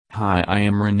Hi, I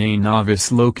am Renee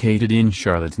Novice, located in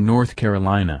Charlotte, North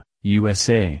Carolina,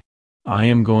 USA. I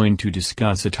am going to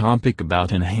discuss a topic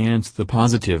about enhance the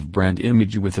positive brand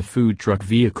image with a food truck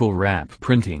vehicle wrap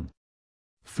printing.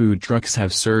 Food trucks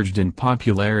have surged in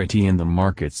popularity in the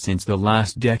market since the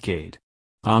last decade.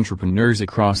 Entrepreneurs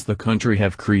across the country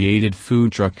have created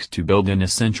food trucks to build an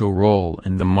essential role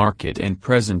in the market and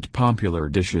present popular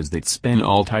dishes that span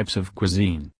all types of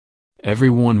cuisine.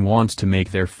 Everyone wants to make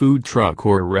their food truck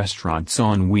or restaurants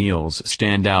on wheels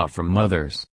stand out from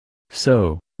others.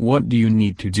 So, what do you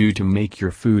need to do to make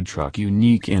your food truck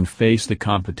unique and face the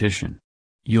competition?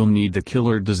 You'll need the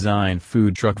killer design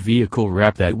food truck vehicle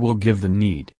wrap that will give the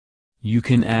need. You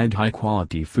can add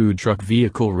high-quality food truck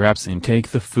vehicle wraps and take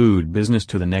the food business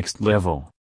to the next level.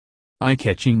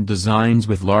 Eye-catching designs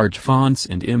with large fonts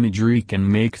and imagery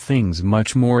can make things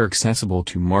much more accessible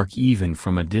to mark even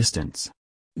from a distance.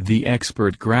 The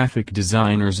expert graphic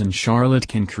designers in Charlotte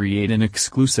can create an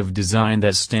exclusive design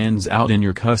that stands out in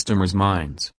your customers'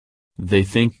 minds. They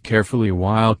think carefully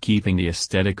while keeping the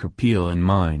aesthetic appeal in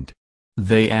mind.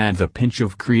 They add the pinch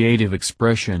of creative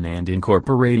expression and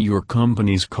incorporate your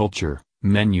company's culture,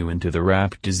 menu into the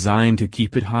wrap design to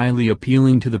keep it highly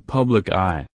appealing to the public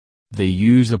eye. They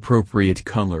use appropriate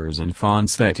colors and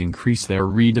fonts that increase their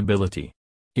readability.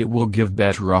 It will give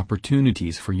better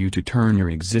opportunities for you to turn your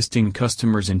existing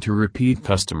customers into repeat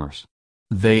customers.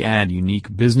 They add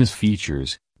unique business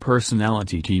features,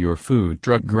 personality to your food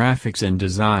truck graphics and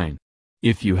design.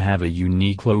 If you have a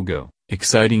unique logo,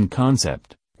 exciting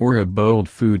concept, or a bold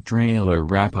food trailer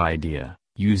wrap idea,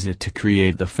 use it to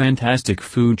create the fantastic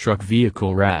food truck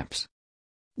vehicle wraps.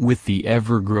 With the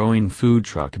ever-growing food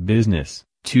truck business,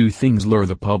 two things lure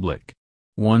the public.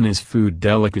 One is food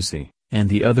delicacy, and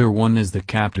the other one is the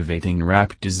captivating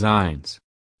wrap designs.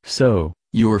 So,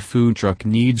 your food truck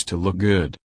needs to look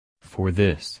good. For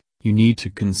this, you need to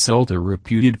consult a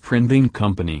reputed printing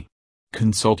company.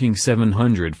 Consulting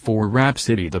 704 Wrap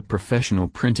City, the professional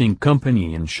printing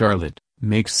company in Charlotte,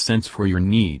 makes sense for your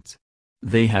needs.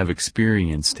 They have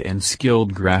experienced and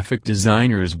skilled graphic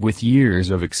designers with years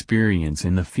of experience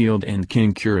in the field and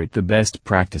can curate the best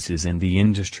practices in the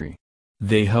industry.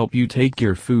 They help you take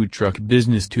your food truck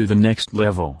business to the next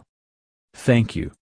level. Thank you.